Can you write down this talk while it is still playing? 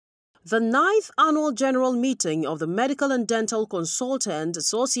The 9th Annual General Meeting of the Medical and Dental Consultant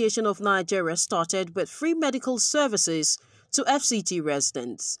Association of Nigeria started with free medical services to FCT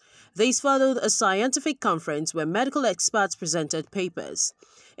residents. This followed a scientific conference where medical experts presented papers.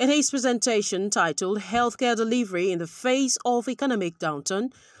 In his presentation titled Healthcare Delivery in the Face of Economic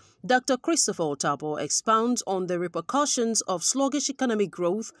Downturn, Dr. Christopher Otabor expounds on the repercussions of sluggish economic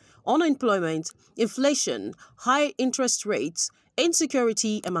growth, unemployment, inflation, high interest rates,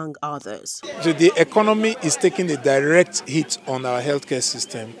 insecurity, among others. So the economy is taking a direct hit on our healthcare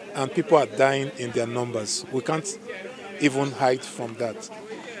system, and people are dying in their numbers. We can't even hide from that.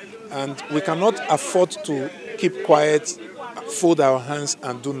 And we cannot afford to keep quiet, fold our hands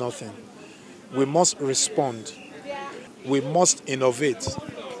and do nothing. We must respond. We must innovate.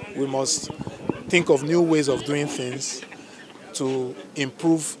 We must think of new ways of doing things to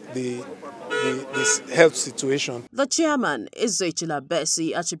improve this health situation. The chairman, Eziechila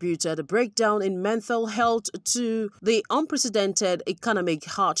Bessie, attributed a breakdown in mental health to the unprecedented economic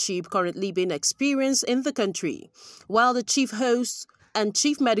hardship currently being experienced in the country, while the chief host and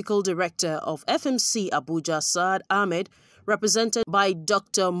chief medical director of FMC Abuja, Saad Ahmed, represented by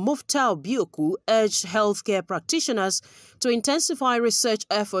Dr. Muftau Bioku, urged healthcare practitioners to intensify research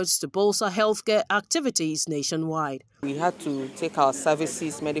efforts to bolster healthcare activities nationwide. We had to take our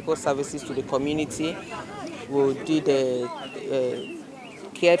services, medical services, to the community. We did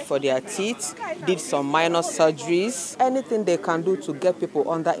cared for their teeth, did some minor surgeries, anything they can do to get people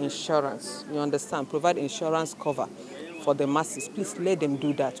under insurance. You understand? Provide insurance cover for the masses. Please let them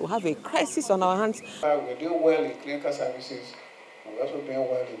do that. We have a crisis on our hands. We're doing well in clinical services, and we're also doing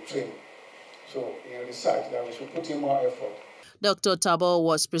well in training. So in research, that we should put in more effort. Dr. Otabor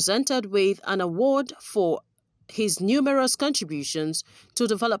was presented with an award for his numerous contributions to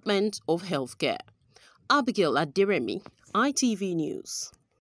development of healthcare. Abigail Adiremi, ITV News.